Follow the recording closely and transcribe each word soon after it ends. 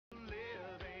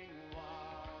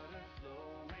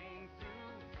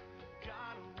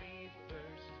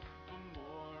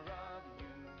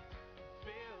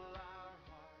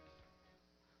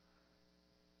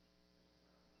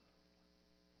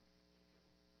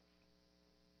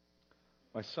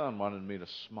My son wanted me to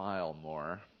smile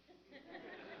more.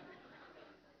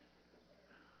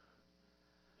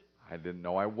 I didn't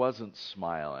know I wasn't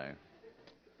smiling.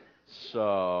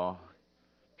 So,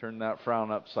 turn that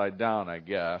frown upside down, I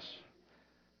guess.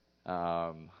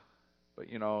 Um, but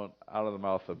out of the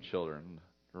mouth of children,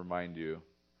 remind you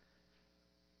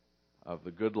of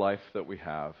the good life that we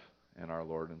have in our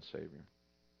Lord and Savior.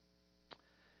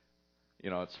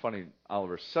 It's funny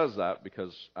Oliver says that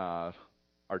because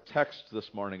our text this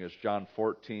morning is John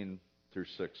 14 through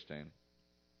 16.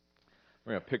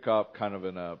 We're going to pick up kind of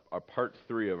in a part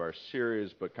 3 of our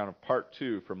series, but kind of part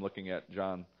 2 from looking at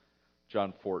John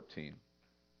 14.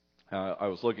 I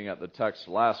was looking at the text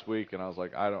last week, and I was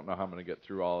like, I don't know how I'm going to get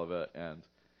through all of it,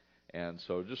 and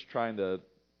so just trying to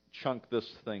chunk this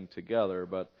thing together.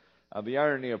 But the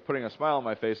irony of putting a smile on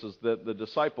my face is that the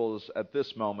disciples at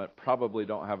this moment probably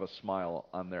don't have a smile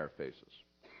on their faces.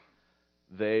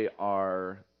 They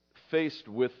are faced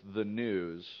with the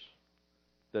news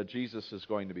that Jesus is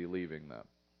going to be leaving them.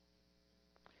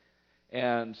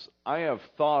 And I have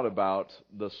thought about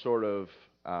the sort of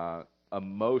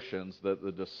emotions that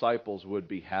the disciples would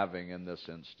be having in this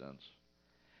instance.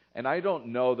 And I don't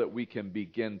know that we can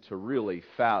begin to really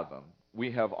fathom.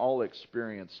 We have all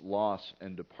experienced loss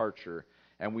and departure,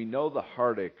 and we know the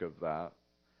heartache of that.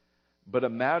 But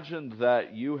imagine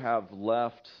that you have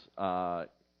left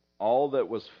all that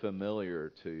was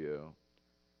familiar to you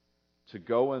to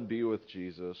go and be with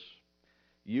Jesus.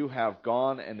 You have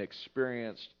gone and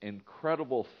experienced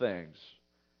incredible things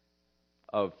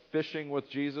of fishing with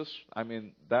Jesus. I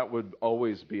mean, that would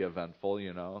always be eventful,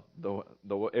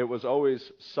 it was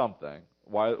always something.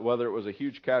 Whether it was a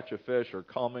huge catch of fish or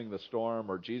calming the storm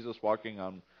or Jesus walking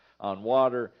on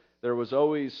water, there was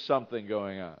always something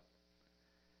going on.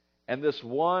 And this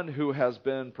one who has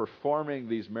been performing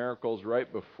these miracles right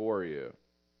before you,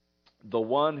 the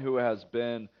one who has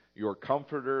been your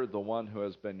comforter, the one who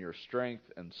has been your strength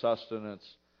and sustenance,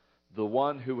 the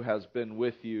one who has been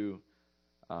with you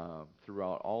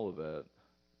throughout all of it,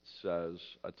 says,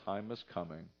 a time is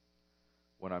coming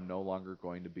when I'm no longer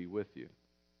going to be with you.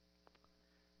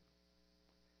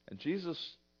 And Jesus,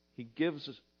 he gives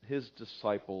his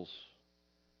disciples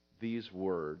these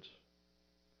words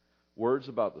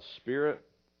about the Spirit,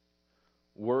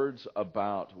 words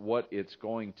about what it's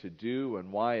going to do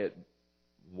and why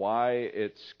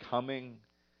it's coming.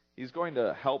 He's going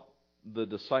to help the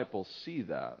disciples see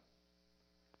that.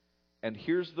 And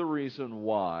here's the reason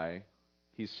why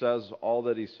he says all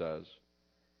that he says.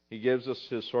 He gives us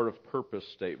his sort of purpose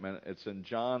statement. It's in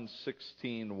John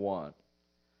 16:1.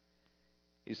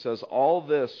 He says, all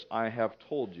this I have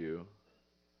told you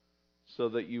so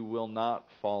that you will not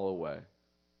fall away.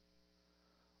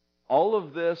 All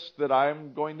of this that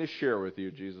I'm going to share with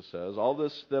you, Jesus says, all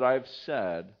this that I've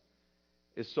said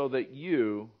is so that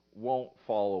you won't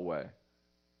fall away.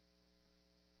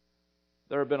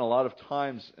 There have been a lot of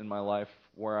times in my life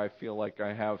where I feel like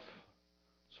I have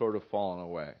sort of fallen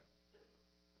away.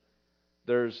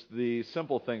 There's the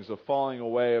simple things of falling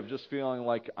away, of just feeling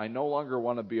like I no longer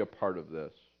want to be a part of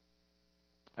this.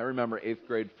 I remember 8th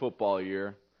grade football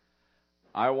year.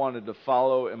 I wanted to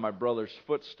follow in my brother's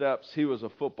footsteps. He was a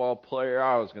football player.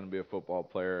 I was going to be a football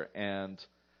player. And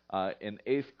in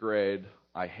 8th grade,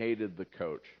 I hated the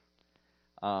coach.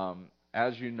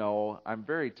 As you know, I'm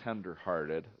very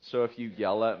tender-hearted. So if you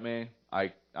yell at me,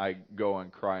 I go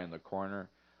and cry in the corner.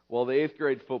 Well, the 8th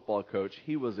grade football coach,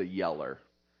 he was a yeller.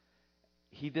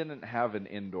 He didn't have an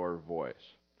indoor voice.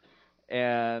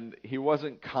 And he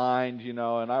wasn't kind,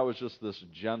 and I was just this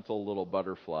gentle little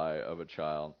butterfly of a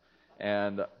child.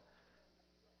 And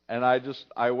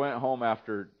I went home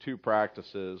after 2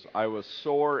 practices. I was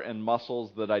sore in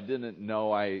muscles that I didn't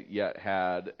know I yet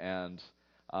had, and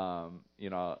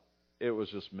it was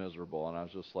just miserable. And I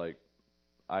was just like,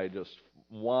 I just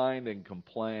whined and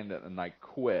complained, and I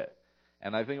quit.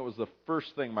 And I think it was the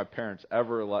first thing my parents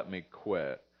ever let me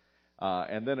quit.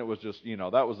 And then it was just,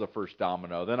 that was the first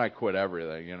domino. Then I quit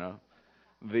everything,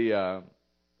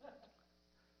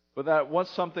 But that once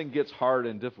something gets hard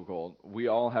and difficult, we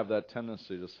all have that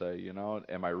tendency to say,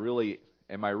 am I really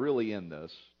in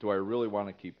this? Do I really want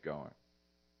to keep going?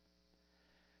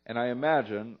 And I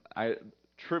imagine,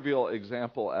 trivial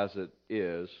example as it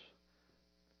is,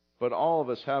 but all of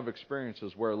us have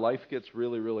experiences where life gets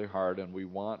really, really hard and we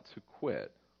want to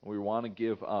quit. We want to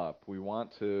give up. We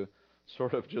want to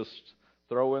sort of just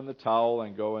throw in the towel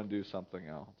and go and do something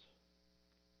else.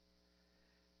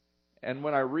 And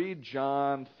when I read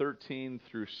John 13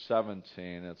 through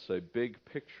 17, it's a big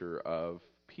picture of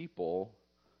people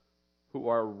who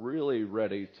are really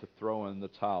ready to throw in the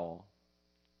towel.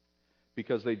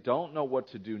 because they don't know what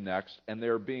to do next, and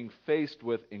they're being faced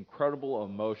with incredible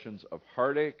emotions of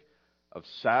heartache, of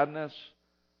sadness,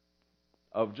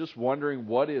 of just wondering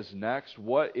what is next,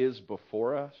 what is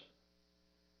before us.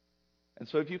 And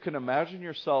so if you can imagine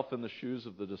yourself in the shoes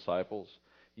of the disciples,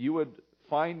 you would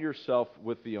find yourself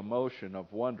with the emotion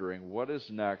of wondering what is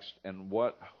next and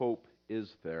what hope is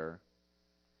there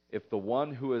if the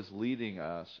one who is leading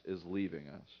us is leaving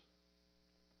us.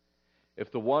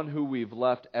 If the one who we've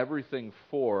left everything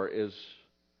for is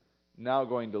now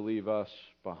going to leave us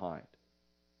behind.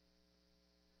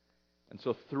 And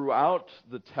so throughout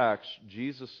the text,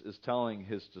 Jesus is telling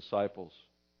his disciples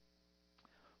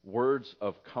words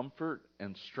of comfort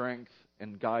and strength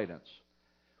and guidance.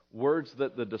 Words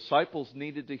that the disciples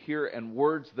needed to hear and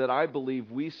words that I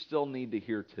believe we still need to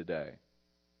hear today.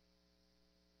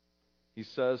 He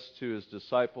says to his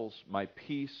disciples, "My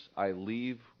peace I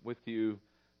leave with you,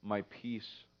 my peace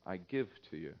I give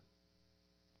to you."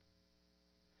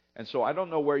 And so I don't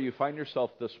know where you find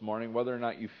yourself this morning, whether or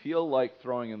not you feel like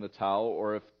throwing in the towel,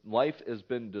 or if life has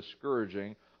been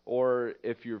discouraging, or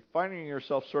if you're finding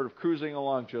yourself sort of cruising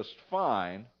along just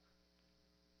fine.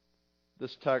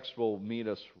 This text will meet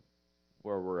us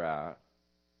where we're at,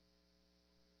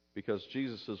 because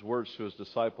Jesus' words to his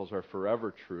disciples are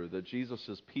forever true, that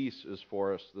Jesus' peace is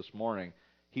for us this morning.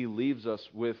 He leaves us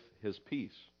with his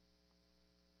peace.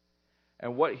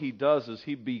 And what he does is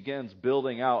he begins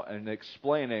building out and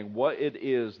explaining what it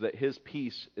is that his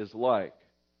peace is like.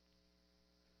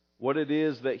 What it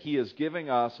is that he is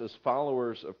giving us as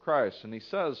followers of Christ. And he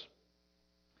says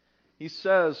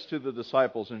to the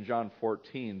disciples in John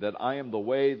 14 that I am the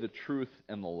way, the truth,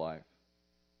 and the life.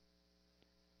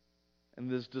 And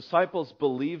his disciples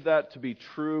believe that to be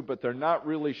true, but they're not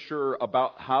really sure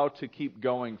about how to keep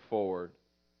going forward.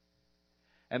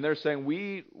 And they're saying,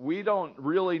 we don't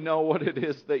really know what it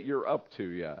is that you're up to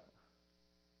yet.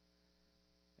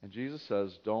 And Jesus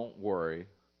says, don't worry.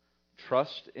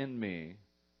 Trust in me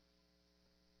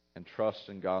and trust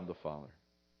in God the Father.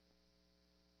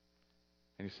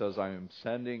 And he says, I am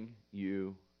sending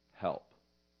you help.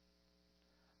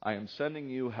 I am sending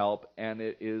you help, and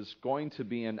it is going to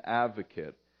be an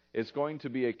advocate. It's going to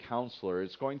be a counselor.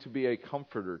 It's going to be a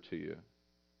comforter to you.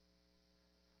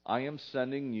 I am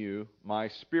sending you my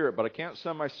Spirit, but I can't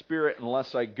send my Spirit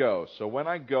unless I go. So when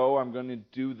I go, I'm going to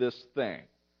do this thing.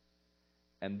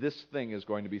 And this thing is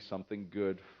going to be something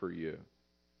good for you.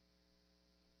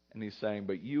 And he's saying,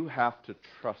 but you have to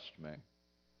trust me.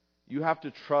 You have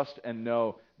to trust and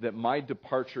know that my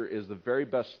departure is the very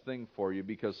best thing for you,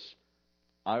 because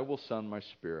I will send my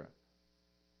Spirit.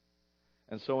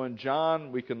 And so in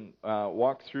John, we can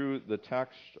walk through the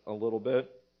text a little bit.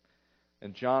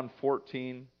 In John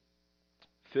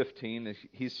 14:15,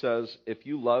 he says, if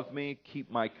you love me,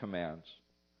 keep my commands.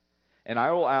 And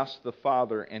I will ask the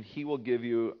Father, and he will give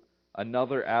you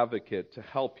another advocate to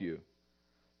help you,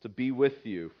 to be with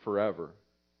you forever,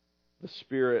 the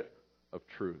Spirit of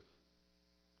truth.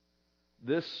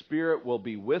 This Spirit will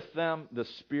be with them. The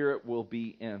Spirit will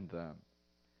be in them.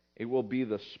 It will be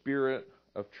the Spirit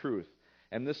of truth.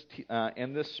 And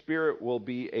this Spirit will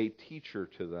be a teacher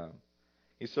to them.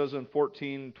 He says in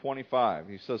 14:25,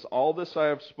 he says, all this I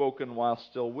have spoken while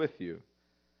still with you.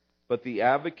 But the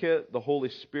advocate, the Holy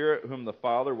Spirit, whom the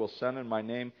Father will send in my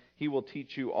name, he will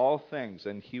teach you all things,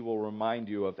 and he will remind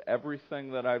you of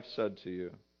everything that I've said to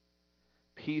you.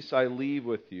 Peace I leave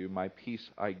with you, my peace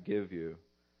I give you.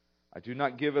 I do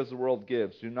not give as the world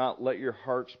gives. Do not let your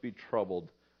hearts be troubled.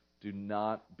 Do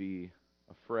not be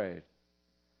afraid.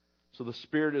 So the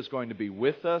Spirit is going to be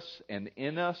with us and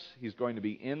in us. He's going to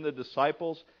be in the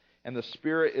disciples. And the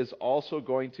Spirit is also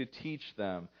going to teach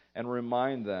them and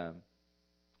remind them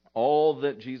all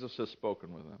that Jesus has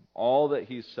spoken with them, all that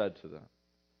he's said to them.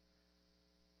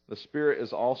 The Spirit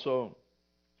is also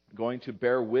going to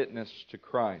bear witness to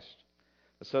Christ.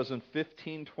 It says in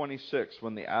 15:26,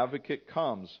 when the advocate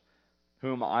comes,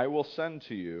 whom I will send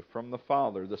to you from the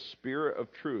Father, the Spirit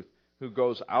of truth, who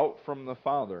goes out from the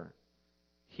Father,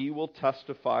 he will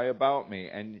testify about me,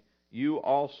 and you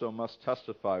also must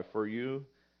testify, for you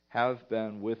have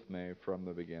been with me from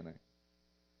the beginning.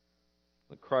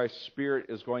 The Christ Spirit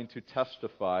is going to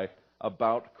testify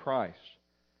about Christ.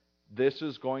 This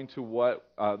is going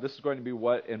to be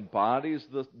what embodies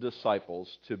the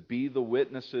disciples to be the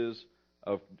witnesses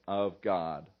of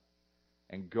God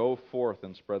and go forth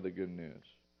and spread the good news.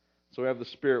 So we have the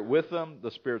Spirit with them,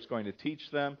 the Spirit's going to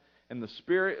teach them, and the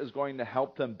Spirit is going to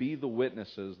help them be the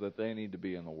witnesses that they need to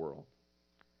be in the world.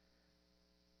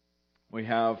 We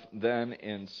have then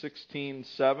in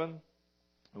 16:7,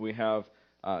 we have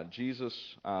Jesus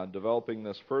developing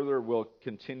this further. We'll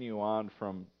continue on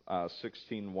from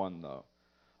 16:1 though.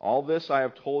 All this I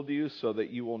have told you so that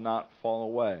you will not fall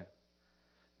away.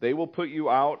 They will put you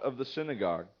out of the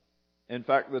synagogue. In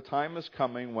fact, the time is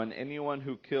coming when anyone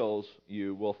who kills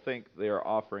you will think they are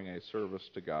offering a service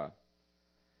to God.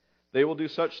 They will do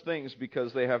such things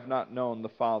because they have not known the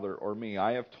Father or me.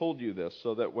 I have told you this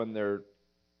so that when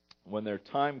their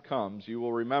time comes, you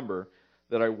will remember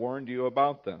that I warned you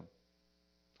about them.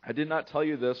 I did not tell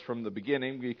you this from the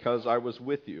beginning because I was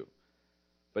with you.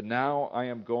 But now I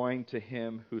am going to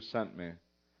him who sent me.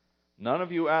 None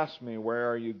of you asked me, where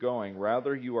are you going?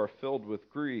 Rather, you are filled with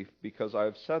grief because I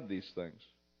have said these things.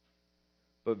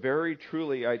 But very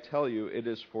truly I tell you, it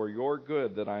is for your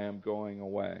good that I am going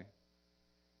away.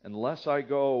 Unless I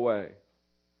go away,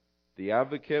 the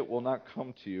advocate will not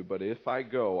come to you, but if I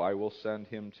go, I will send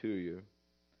him to you.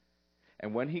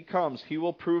 And when he comes, he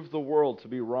will prove the world to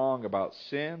be wrong about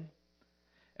sin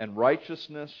and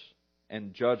righteousness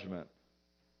and judgment.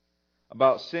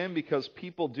 About sin, because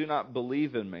people do not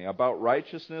believe in me. About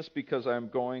righteousness, because I am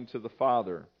going to the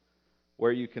Father,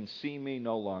 where you can see me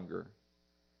no longer.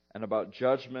 And about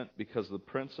judgment, because the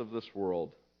prince of this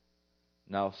world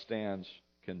now stands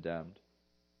condemned.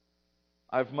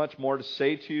 I have much more to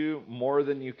say to you, more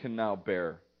than you can now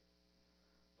bear.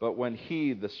 But when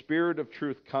He, the Spirit of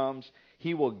truth, comes,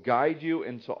 He will guide you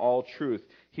into all truth.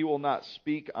 He will not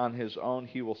speak on His own.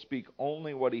 He will speak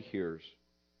only what He hears.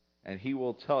 And He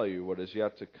will tell you what is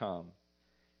yet to come.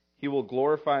 He will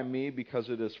glorify me because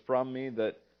it is from me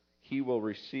that He will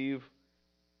receive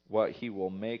what He will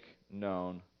make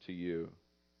known to you.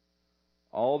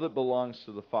 All that belongs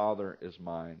to the Father is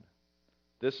mine.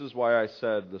 This is why I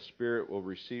said the Spirit will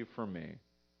receive from me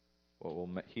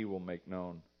what He will make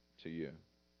known to you.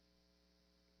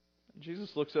 And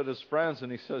Jesus looks at His friends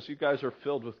and He says, you guys are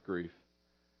filled with grief.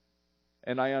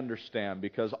 And I understand,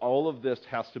 because all of this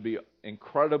has to be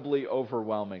incredibly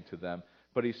overwhelming to them.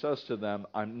 But He says to them,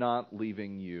 I'm not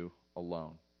leaving you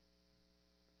alone.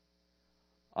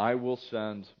 I will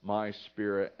send my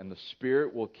Spirit, and the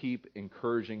Spirit will keep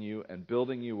encouraging you and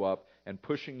building you up and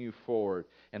pushing you forward.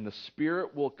 And the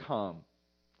Spirit will come.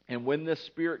 And when this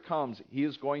Spirit comes, He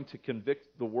is going to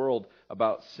convict the world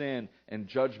about sin and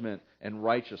judgment and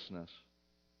righteousness.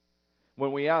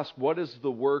 When we ask, what is the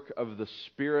work of the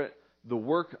Spirit? The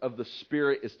work of the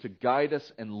Spirit is to guide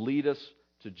us and lead us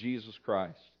to Jesus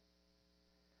Christ.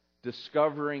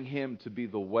 Discovering Him to be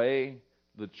the way,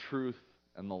 the truth,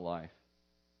 and the life.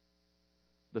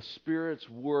 The Spirit's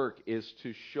work is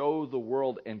to show the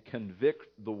world and convict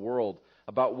the world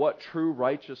about what true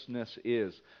righteousness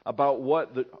is, about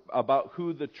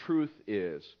who the truth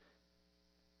is,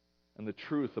 and the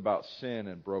truth about sin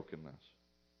and brokenness.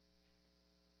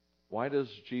 Why does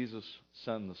Jesus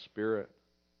send the Spirit?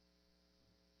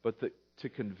 But to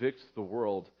convict the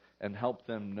world and help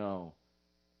them know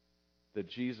that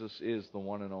Jesus is the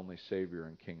one and only Savior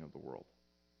and King of the world.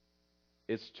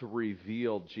 It's to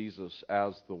reveal Jesus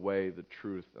as the way, the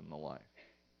truth, and the life.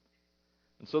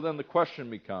 And so then the question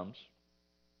becomes,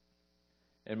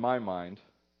 in my mind,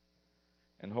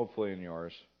 and hopefully in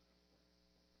yours,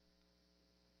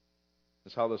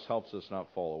 is how this helps us not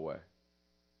fall away.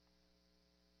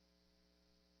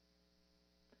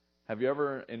 Have you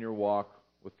ever, in your walk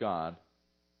with God,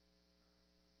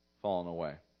 fallen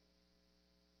away?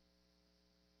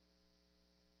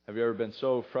 Have you ever been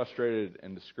so frustrated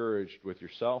and discouraged with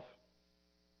yourself,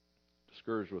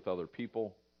 discouraged with other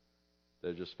people, that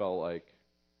it just felt like,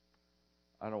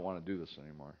 I don't want to do this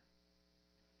anymore?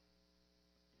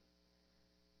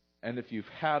 And if you've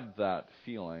had that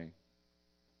feeling,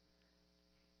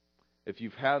 if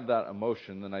you've had that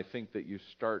emotion, then I think that you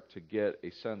start to get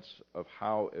a sense of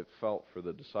how it felt for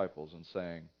the disciples and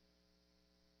saying,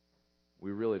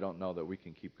 we really don't know that we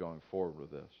can keep going forward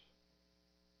with this.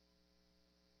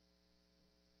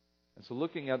 And so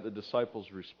looking at the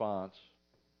disciples' response,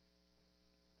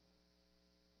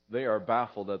 they are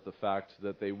baffled at the fact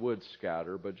that they would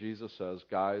scatter, but Jesus says,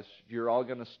 guys, you're all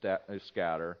going to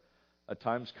scatter. A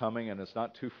time's coming, and it's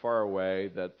not too far away,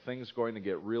 that things are going to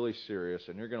get really serious,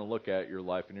 and you're going to look at your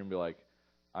life and you're going to be like,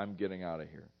 I'm getting out of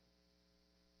here.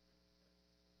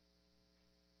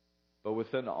 But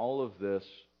within all of this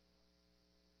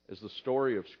is the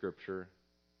story of Scripture.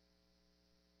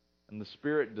 And the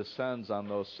Spirit descends on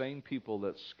those same people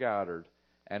that scattered,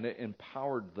 and it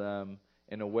empowered them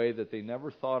in a way that they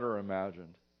never thought or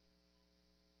imagined.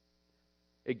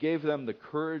 It gave them the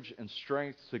courage and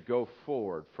strength to go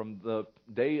forward from the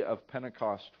day of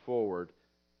Pentecost forward,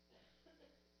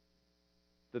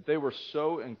 that they were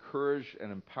so encouraged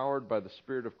and empowered by the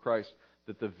Spirit of Christ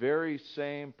that the very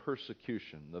same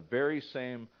persecution, the very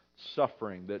same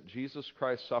suffering that Jesus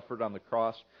Christ suffered on the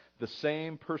cross, the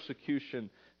same persecution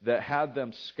that had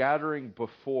them scattering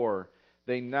before,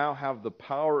 they now have the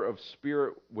power of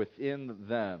Spirit within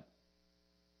them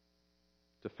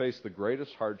to face the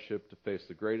greatest hardship, to face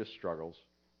the greatest struggles.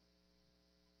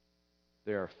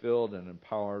 They are filled and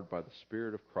empowered by the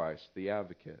Spirit of Christ, the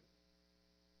Advocate.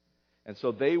 And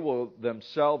so they will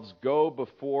themselves go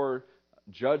before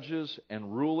judges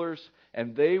and rulers,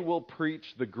 and they will preach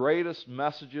the greatest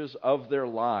messages of their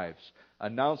lives,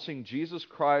 announcing Jesus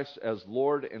Christ as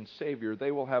Lord and Savior.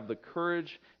 They will have the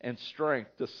courage and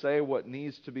strength to say what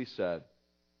needs to be said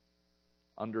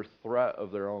under threat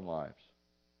of their own lives.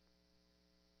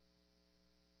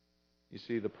 You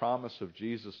see, the promise of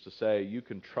Jesus to say, you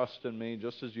can trust in me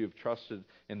just as you have trusted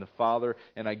in the Father,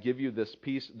 and I give you this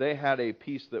peace. They had a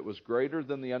peace that was greater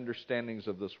than the understandings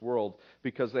of this world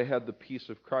because they had the peace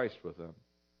of Christ with them.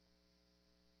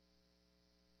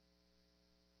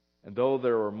 And though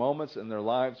there were moments in their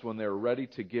lives when they were ready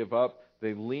to give up,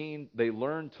 they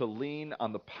learned to lean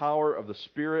on the power of the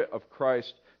Spirit of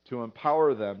Christ to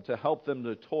empower them, to help them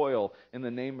to toil in the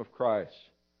name of Christ.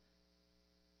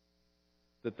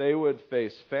 That they would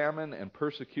face famine and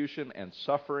persecution and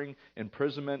suffering,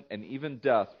 imprisonment, and even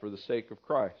death for the sake of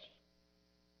Christ.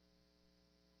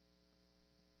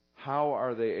 How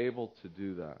are they able to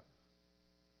do that?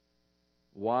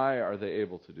 Why are they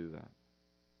able to do that?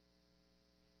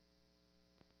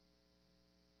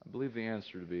 I believe the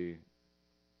answer to be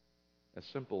as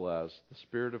simple as the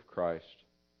Spirit of Christ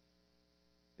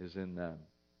is in them.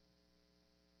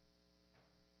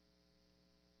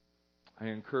 I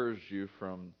encourage you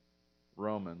from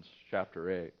Romans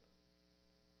chapter 8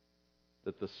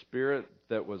 that the Spirit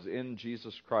that was in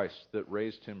Jesus Christ that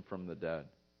raised him from the dead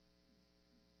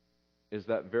is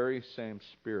that very same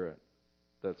Spirit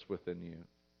that's within you.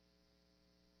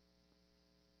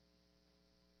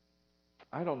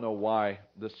 I don't know why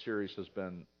this series has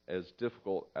been as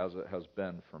difficult as it has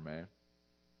been for me.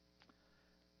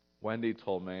 Wendy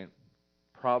told me,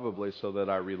 probably so that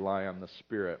I rely on the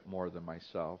Spirit more than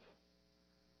myself.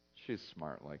 She's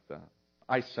smart like that.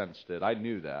 I sensed it. I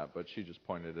knew that, but she just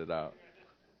pointed it out.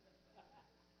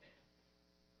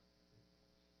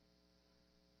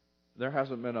 There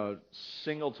hasn't been a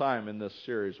single time in this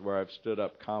series where I've stood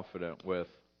up confident with,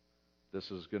 this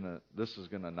is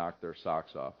gonna knock their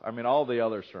socks off. I mean, all the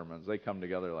other sermons, they come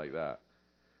together like that.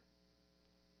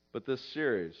 But this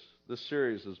series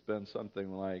has been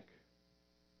something like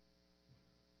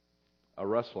a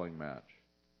wrestling match.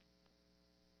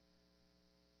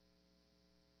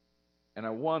 And I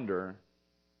wonder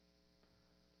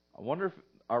if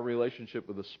our relationship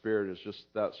with the Spirit is just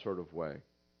that sort of way.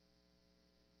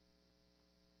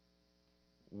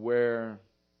 Where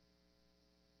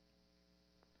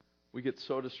we get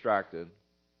so distracted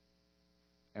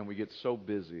and we get so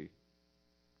busy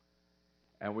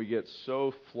and we get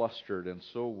so flustered and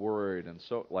so worried and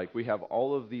so like we have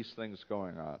all of these things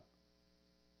going on.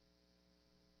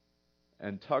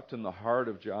 And tucked in the heart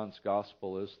of John's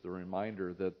gospel is the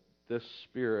reminder that this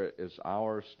Spirit is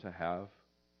ours to have.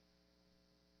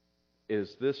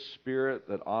 Is this Spirit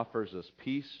that offers us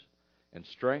peace and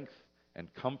strength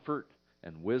and comfort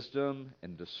and wisdom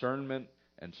and discernment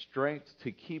and strength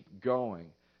to keep going,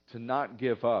 to not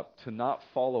give up, to not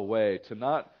fall away, to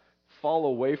not fall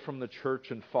away from the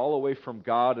church and fall away from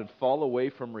God and fall away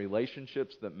from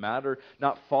relationships that matter,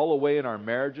 not fall away in our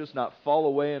marriages, not fall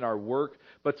away in our work,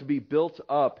 but to be built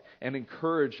up and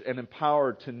encouraged and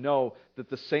empowered to know that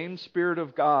the same Spirit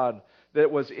of God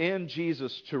that was in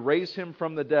Jesus to raise him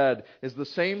from the dead is the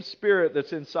same Spirit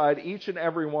that's inside each and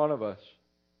every one of us.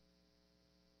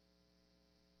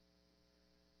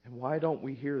 And why don't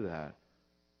we hear that?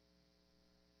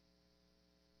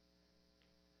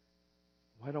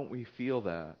 Why don't we feel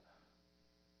that?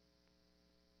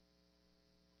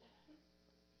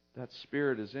 That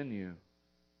Spirit is in you.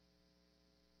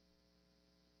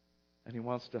 And He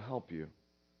wants to help you.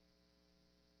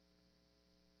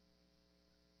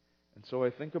 And so I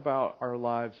think about our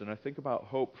lives and I think about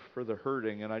hope for the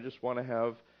hurting, and I just want to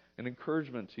have an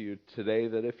encouragement to you today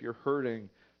that if you're hurting,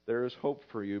 there is hope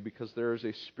for you because there is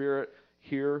a Spirit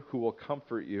here who will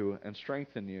comfort you and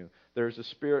strengthen you. There is a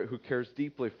Spirit who cares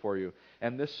deeply for you.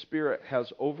 And this Spirit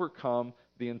has overcome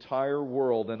the entire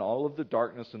world and all of the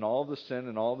darkness and all of the sin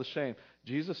and all of the shame.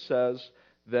 Jesus says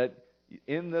that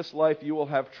in this life you will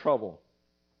have trouble.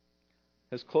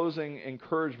 His closing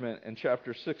encouragement in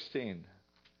chapter 16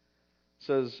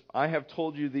 says, I have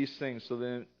told you these things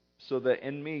so that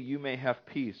in me you may have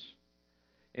peace.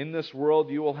 In this world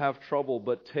you will have trouble,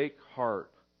 but take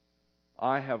heart.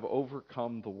 I have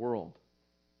overcome the world.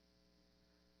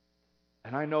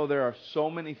 And I know there are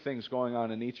so many things going on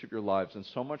in each of your lives, and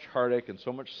so much heartache, and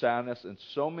so much sadness, and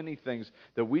so many things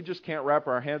that we just can't wrap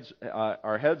our heads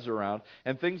around,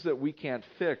 and things that we can't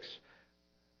fix.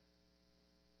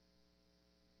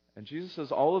 And Jesus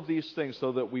says all of these things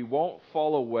so that we won't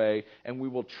fall away, and we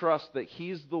will trust that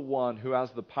He's the one who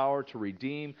has the power to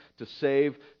redeem, to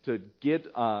save, to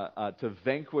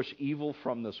vanquish evil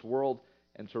from this world,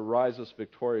 and to rise us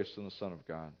victorious in the Son of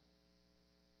God.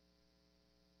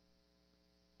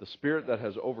 The Spirit that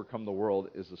has overcome the world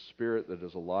is the Spirit that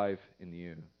is alive in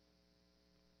you.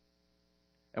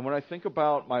 And when I think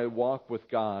about my walk with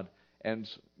God and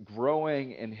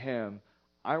growing in Him,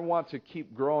 I want to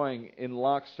keep growing in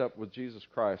lockstep with Jesus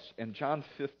Christ. And John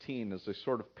 15 is a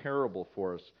sort of parable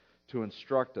for us to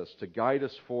instruct us, to guide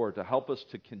us forward, to help us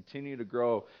to continue to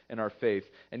grow in our faith.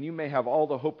 And you may have all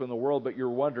the hope in the world, but you're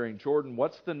wondering, Jordan,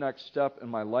 what's the next step in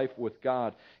my life with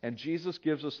God? And Jesus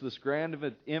gives us this grand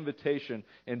invitation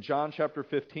in John chapter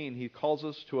 15. He calls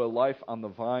us to a life on the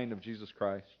vine of Jesus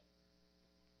Christ.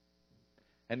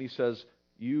 And He says,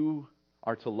 you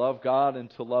are to love God and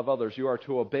to love others. You are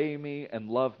to obey me and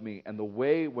love me. And the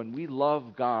way, when we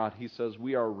love God, He says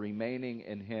we are remaining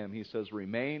in Him. He says,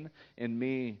 remain in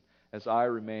me as I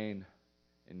remain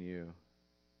in you.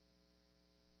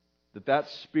 That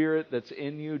Spirit that's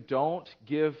in you, don't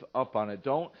give up on it.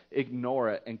 Don't ignore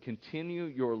it. And continue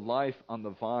your life on the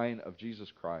vine of Jesus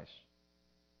Christ.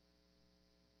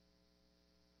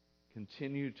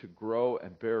 Continue to grow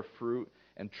and bear fruit.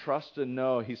 And trust and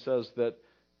know, He says, that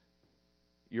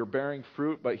you're bearing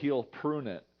fruit, but He'll prune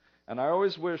it. And I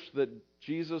always wish that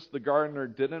Jesus, the gardener,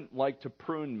 didn't like to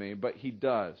prune me, but He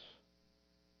does.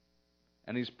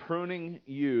 And He's pruning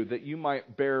you that you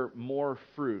might bear more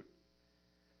fruit.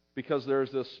 Because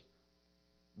there's this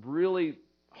really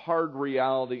hard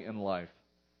reality in life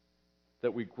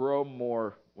that we grow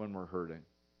more when we're hurting.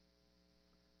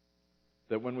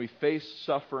 That when we face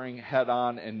suffering head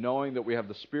on and knowing that we have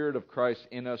the Spirit of Christ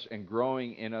in us and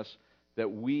growing in us,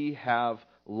 that we have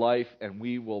life and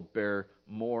we will bear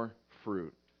more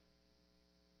fruit.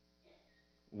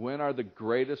 When are the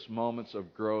greatest moments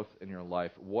of growth in your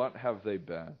life? What have they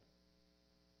been?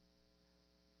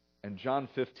 And John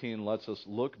 15 lets us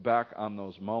look back on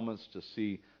those moments to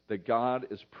see that God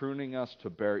is pruning us to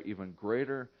bear even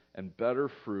greater and better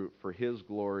fruit for His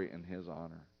glory and His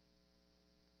honor.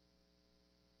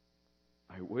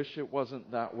 I wish it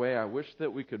wasn't that way. I wish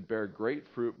that we could bear great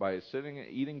fruit by sitting and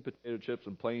eating potato chips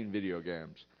and playing video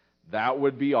games. That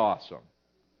would be awesome.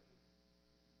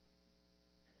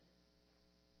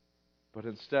 But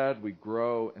instead, we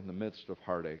grow in the midst of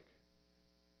heartache.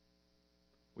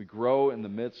 We grow in the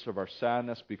midst of our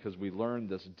sadness because we learn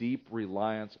this deep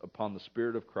reliance upon the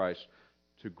Spirit of Christ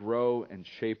to grow and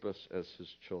shape us as His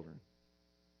children.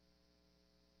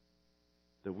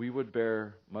 That we would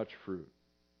bear much fruit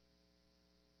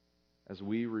as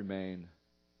we remain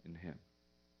in Him.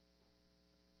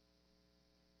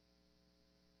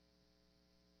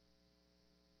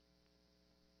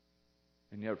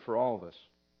 And yet for all of us,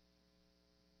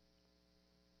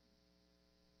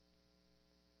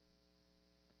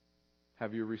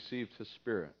 have you received His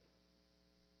Spirit?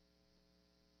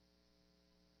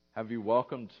 Have you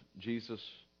welcomed Jesus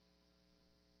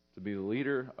to be the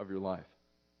leader of your life?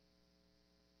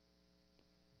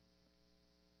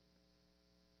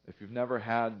 If you've never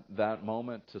had that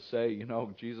moment to say, you know,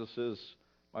 Jesus is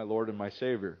my Lord and my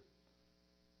Savior,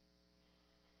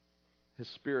 His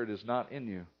Spirit is not in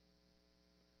you.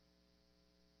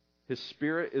 His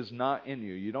Spirit is not in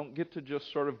you. You don't get to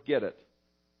just sort of get it.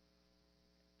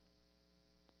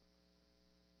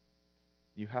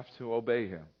 You have to obey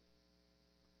Him.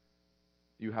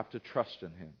 You have to trust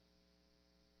in Him.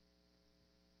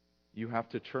 You have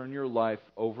to turn your life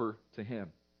over to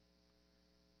Him.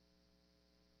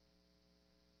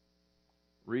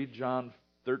 Read John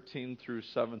 13 through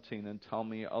 17 and tell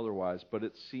me otherwise, but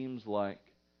it seems like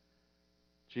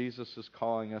Jesus is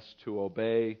calling us to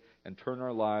obey and turn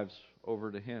our lives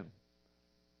over to Him.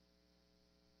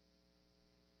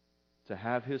 To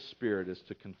have His Spirit is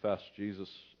to confess Jesus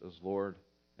as Lord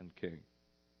and King.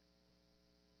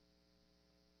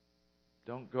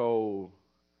 Don't go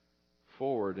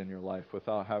forward in your life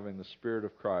without having the Spirit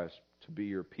of Christ to be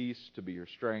your peace, to be your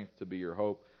strength, to be your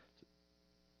hope,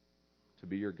 to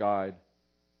be your guide.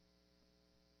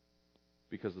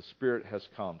 Because the Spirit has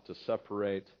come to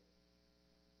separate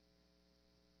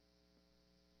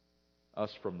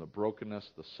us from the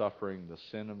brokenness, the suffering, the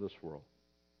sin of this world,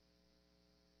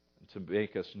 and to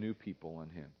make us new people in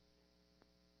Him.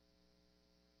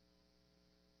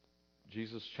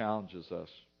 Jesus challenges us.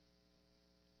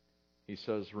 He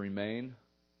says, remain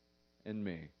in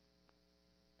me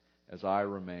as I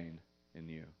remain in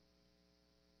you.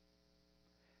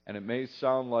 And it may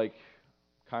sound like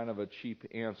kind of a cheap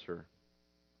answer.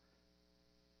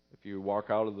 If you walk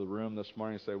out of the room this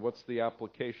morning and say, what's the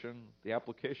application? The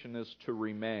application is to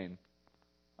remain.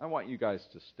 I want you guys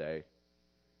to stay.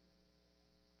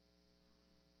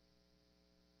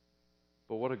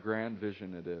 But what a grand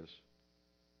vision it is,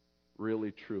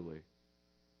 really, truly,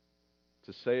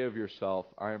 to say of yourself,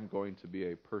 I am going to be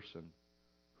a person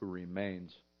who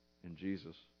remains in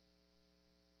Jesus.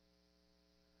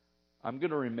 I'm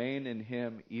going to remain in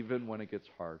Him even when it gets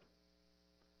hard.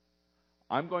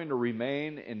 I'm going to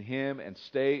remain in Him and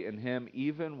stay in Him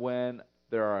even when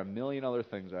there are a million other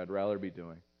things I'd rather be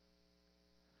doing.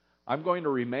 I'm going to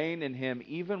remain in Him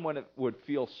even when it would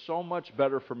feel so much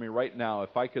better for me right now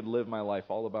if I could live my life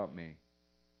all about me.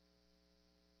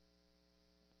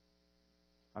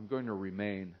 I'm going to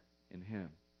remain in Him.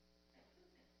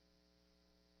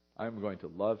 I'm going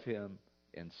to love Him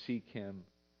and seek Him,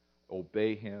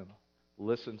 obey Him,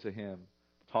 listen to Him,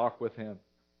 talk with Him,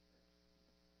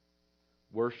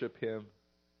 worship Him.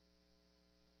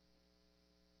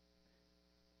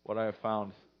 What I have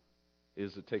found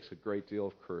is it takes a great deal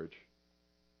of courage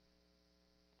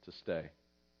to stay.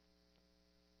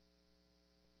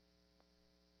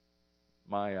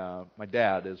 My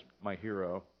dad is my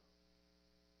hero.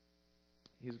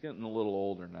 He's getting a little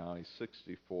older now. He's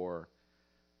 64.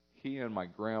 He and my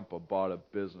grandpa bought a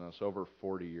business over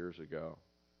 40 years ago.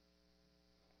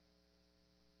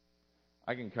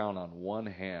 I can count on one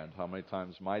hand how many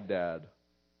times my dad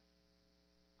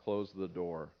closed the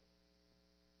door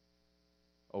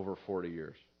over 40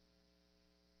 years.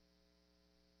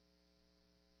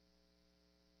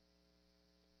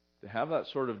 To have that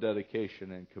sort of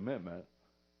dedication and commitment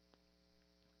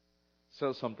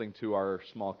says something to our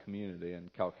small community in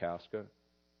Kalkaska.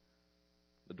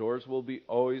 The doors will be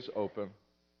always open,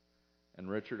 and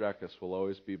Richard Eckes will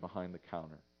always be behind the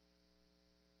counter.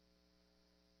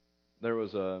 There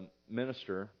was a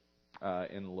minister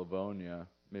in Livonia,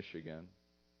 Michigan.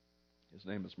 His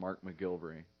name is Mark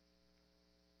McGilvery,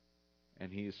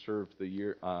 and he served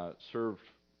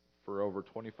for over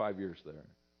 25 years there.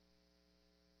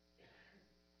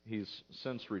 He's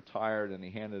since retired and he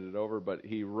handed it over, but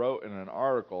he wrote in an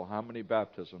article how many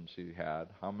baptisms he had,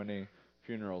 how many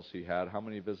funerals he had, how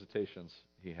many visitations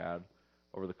he had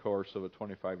over the course of a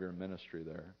 25-year ministry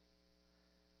there.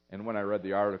 And when I read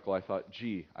the article, I thought,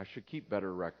 gee, I should keep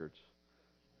better records.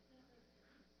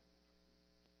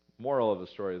 Moral of the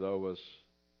story, though, was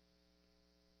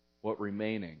what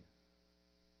remaining,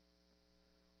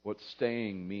 what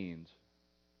staying means.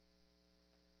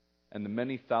 And the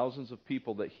many thousands of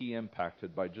people that he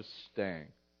impacted by just staying,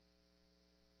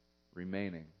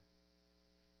 remaining.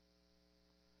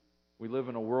 We live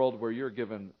in a world where you're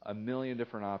given a million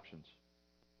different options.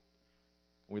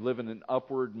 We live in an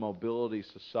upward mobility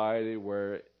society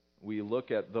where we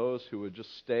look at those who would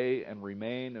just stay and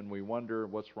remain and we wonder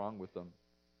what's wrong with them.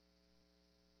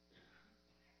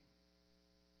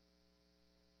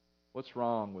 What's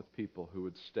wrong with people who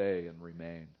would stay and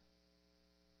remain?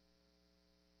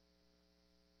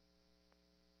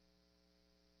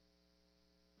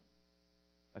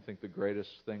 I think the greatest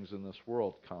things in this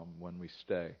world come when we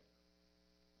stay.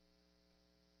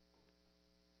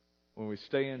 When we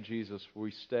stay in Jesus,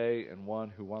 we stay in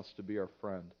one who wants to be our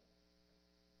friend.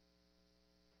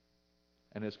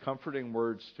 And his comforting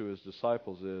words to his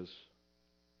disciples is,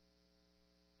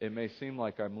 it may seem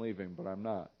like I'm leaving, but I'm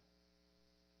not.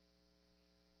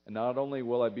 And not only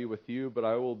will I be with you, but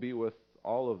I will be with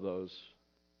all of those.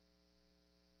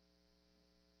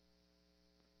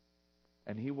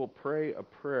 And he will pray a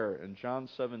prayer in John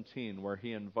 17 where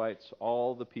he invites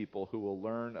all the people who will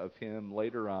learn of him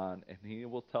later on, and he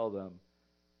will tell them,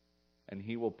 and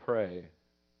he will pray,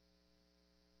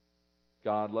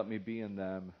 God, let me be in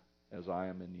them as I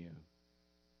am in you.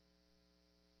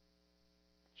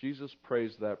 Jesus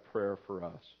prays that prayer for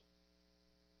us,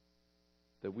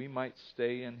 that we might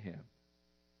stay in him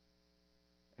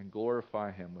and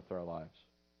glorify him with our lives.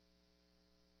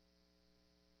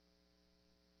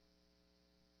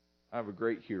 I have a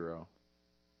great hero.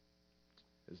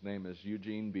 His name is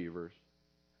Eugene Beavers.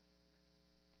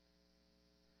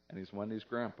 And he's Wendy's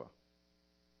grandpa.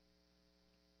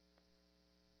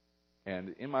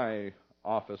 And in my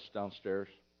office downstairs,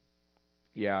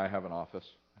 yeah, I have an office.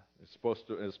 It's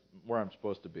where I'm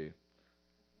supposed to be.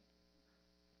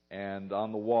 And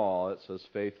on the wall it says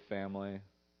faith, family,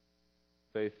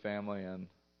 and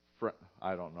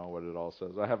I don't know what it all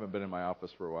says. I haven't been in my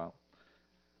office for a while.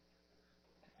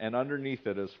 And underneath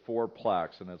it is 4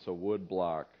 plaques, and it's a wood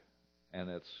block, and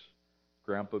it's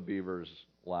Grandpa Beaver's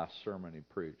last sermon he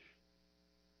preached.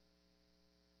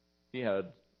 He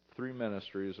had 3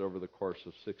 ministries over the course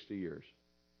of 60 years.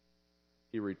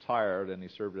 He retired and he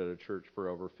served at a church for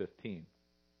over 15.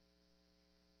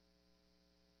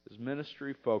 His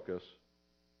ministry focus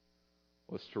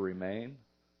was to remain,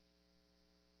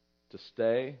 to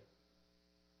stay,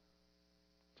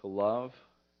 to love,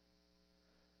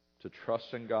 to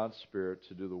trust in God's Spirit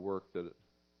to do the work that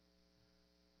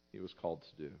he was called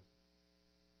to do.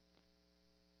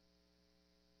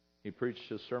 He preached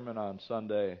his sermon on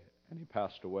Sunday and he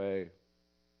passed away.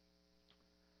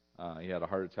 He had a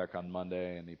heart attack on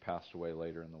Monday and he passed away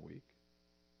later in the week.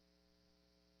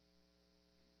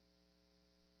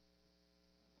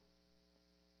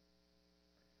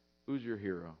 Who's your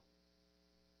hero?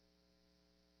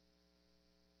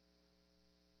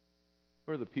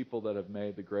 Who are the people that have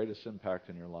made the greatest impact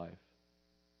in your life?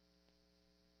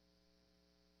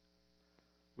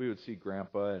 We would see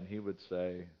Grandpa and he would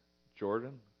say,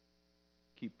 Jordan,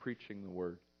 keep preaching the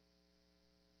word.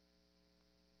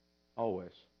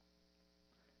 Always.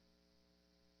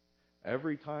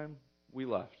 Every time we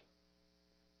left,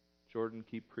 Jordan,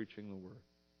 keep preaching the word.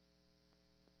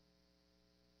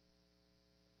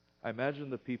 I imagine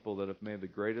the people that have made the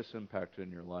greatest impact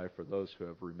in your life are those who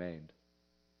have remained,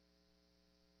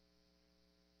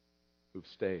 who've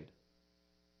stayed.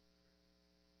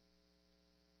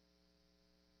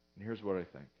 And here's what I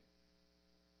think.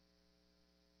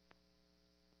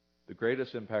 The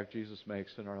greatest impact Jesus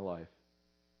makes in our life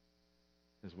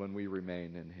is when we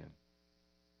remain in Him.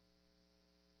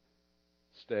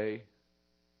 Stay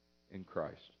in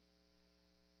Christ.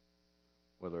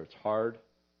 Whether it's hard,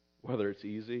 whether it's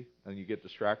easy, and you get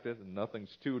distracted, and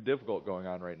nothing's too difficult going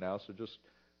on right now, so just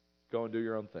go and do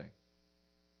your own thing.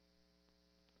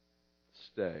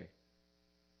 Stay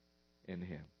in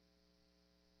Him.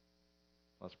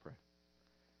 Let's pray.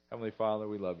 Heavenly Father,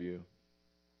 we love you.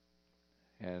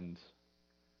 And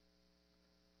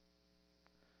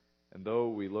though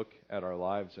we look at our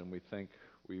lives and we think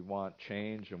we want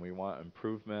change and we want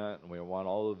improvement and we want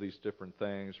all of these different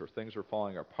things, or things are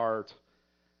falling apart,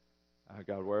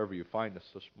 God, wherever you find us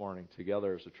this morning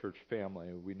together as a church family,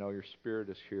 we know your Spirit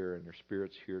is here, and your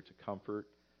Spirit's here to comfort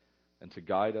and to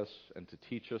guide us and to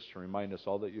teach us, to remind us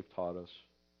all that you've taught us.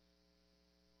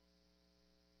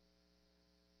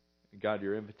 And God,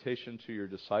 your invitation to your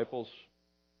disciples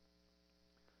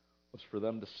was for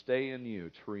them to stay in you,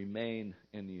 to remain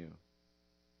in you.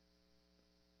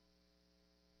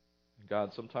 And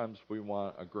God, sometimes we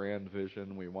want a grand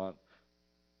vision, we want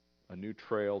a new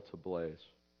trail to blaze.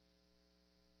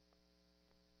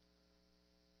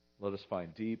 Let us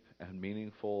find deep and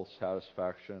meaningful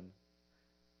satisfaction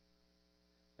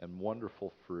and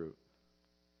wonderful fruit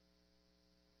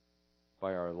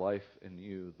by our life in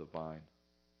you, the vine.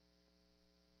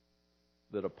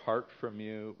 That apart from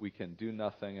you, we can do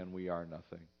nothing and we are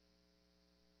nothing.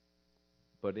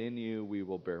 But in you, we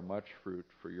will bear much fruit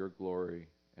for your glory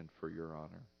and for your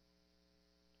honor.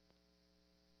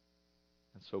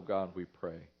 And so, God, we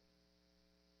pray,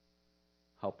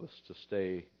 help us to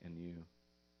stay in you,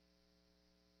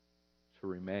 to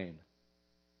remain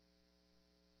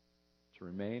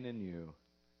in you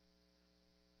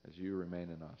as you remain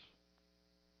in us.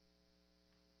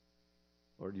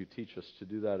 Lord, you teach us to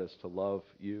do that as to love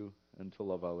you and to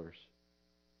love others.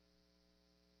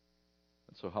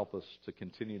 And so help us to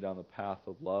continue down the path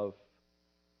of love,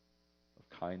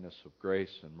 of kindness, of grace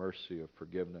and mercy, of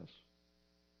forgiveness.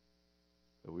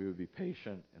 That we would be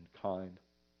patient and kind.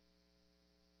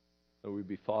 That we would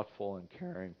be thoughtful and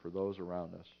caring for those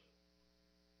around us.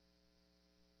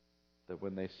 That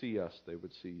when they see us, they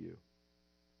would see you.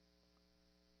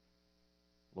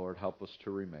 Lord, help us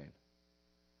to remain.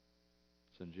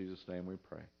 It's in Jesus' name we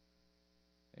pray.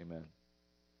 Amen.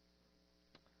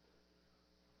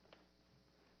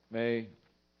 May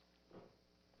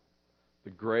the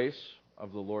grace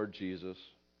of the Lord Jesus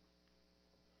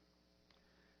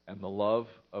and the love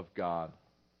of God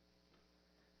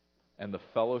and the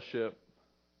fellowship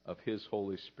of His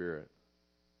Holy Spirit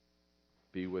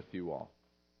be with you all.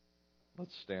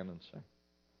 Let's stand and sing.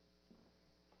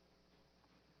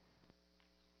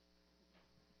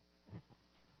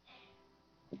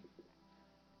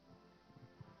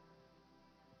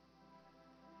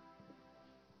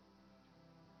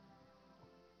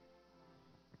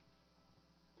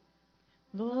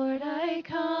 Lord, I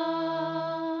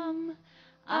come,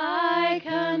 I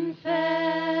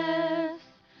confess,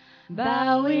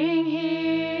 bowing here.